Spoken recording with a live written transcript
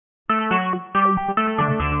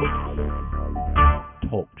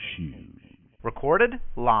show. Recorded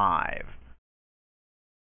live.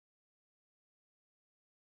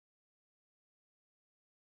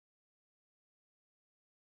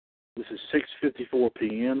 This is 6:54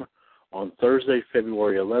 p.m. on Thursday,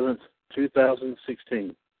 February 11th,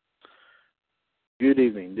 2016. Good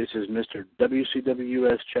evening. This is Mr.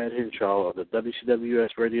 WCWUS Chad Hinshaw of the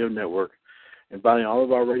WCWUS Radio Network, inviting all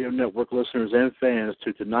of our radio network listeners and fans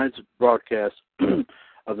to tonight's broadcast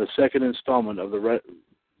of the second installment of the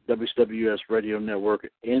WCWUS Radio Network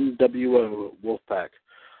NWO Wolfpac.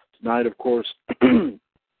 Tonight, of course, myself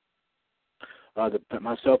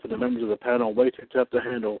and the members of the panel, Way Too Tough to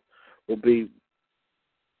Handle, will be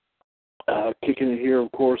kicking it here,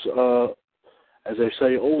 of course, as they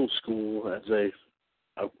say, old school, like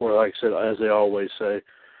I said, as they always say.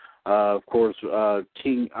 Of course,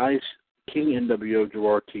 King NWO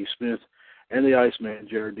Gerard T. Smith and the Iceman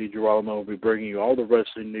Jared D. Girolamo will be bringing you all the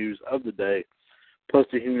wrestling news of the day, plus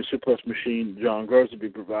the Human Suplex Machine John Gross will be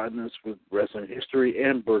providing us with wrestling history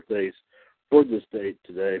and birthdays for this date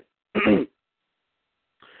today.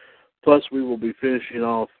 Plus, we will be finishing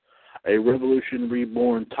off a Revolution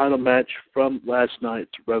Reborn title match from last night's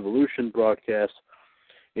Revolution broadcast,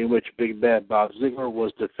 in which Big Bad Bob Ziegler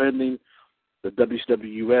was defending the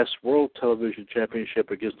WCWUS World Television Championship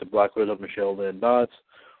against the Black Widow Michelle Lynn Dodds.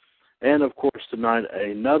 And, of course, tonight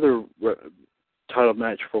another title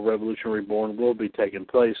match for Revolution Reborn will be taking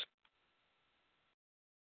place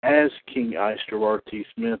as King Ice Gerard T.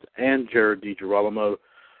 Smith and Jared D. Girolamo, of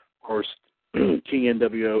course, King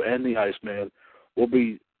NWO and the Iceman, will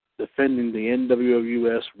be defending the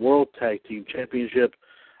NWOUS World Tag Team Championship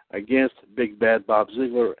against Big Bad Bob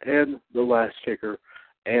Ziegler and the Last Kicker,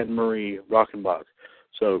 Anne-Marie Rockenbach.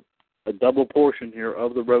 So a double portion here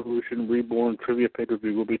of the Revolution Reborn Trivia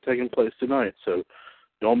Pay-Per-View will be taking place tonight, so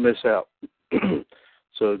don't miss out.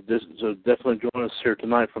 So definitely join us here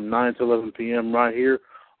tonight from 9 to 11 p.m. right here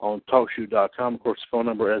on TalkShoe.com. Of course, the phone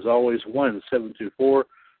number, as always,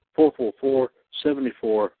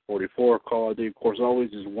 1-724-444-7444. Call ID, of course,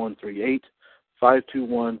 always is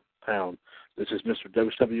 138-521-POUND. This is Mr.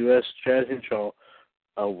 WCWUS Chad Hinshaw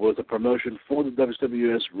with a promotion for the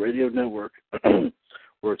WCWUS Radio Network,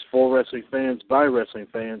 where it's for wrestling fans, by wrestling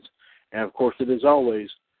fans, and, of course, it is always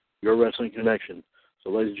your wrestling connection. So,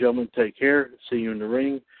 ladies and gentlemen, take care. See you in the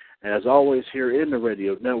ring. And as always, here in the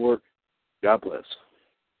Radio Network, God bless.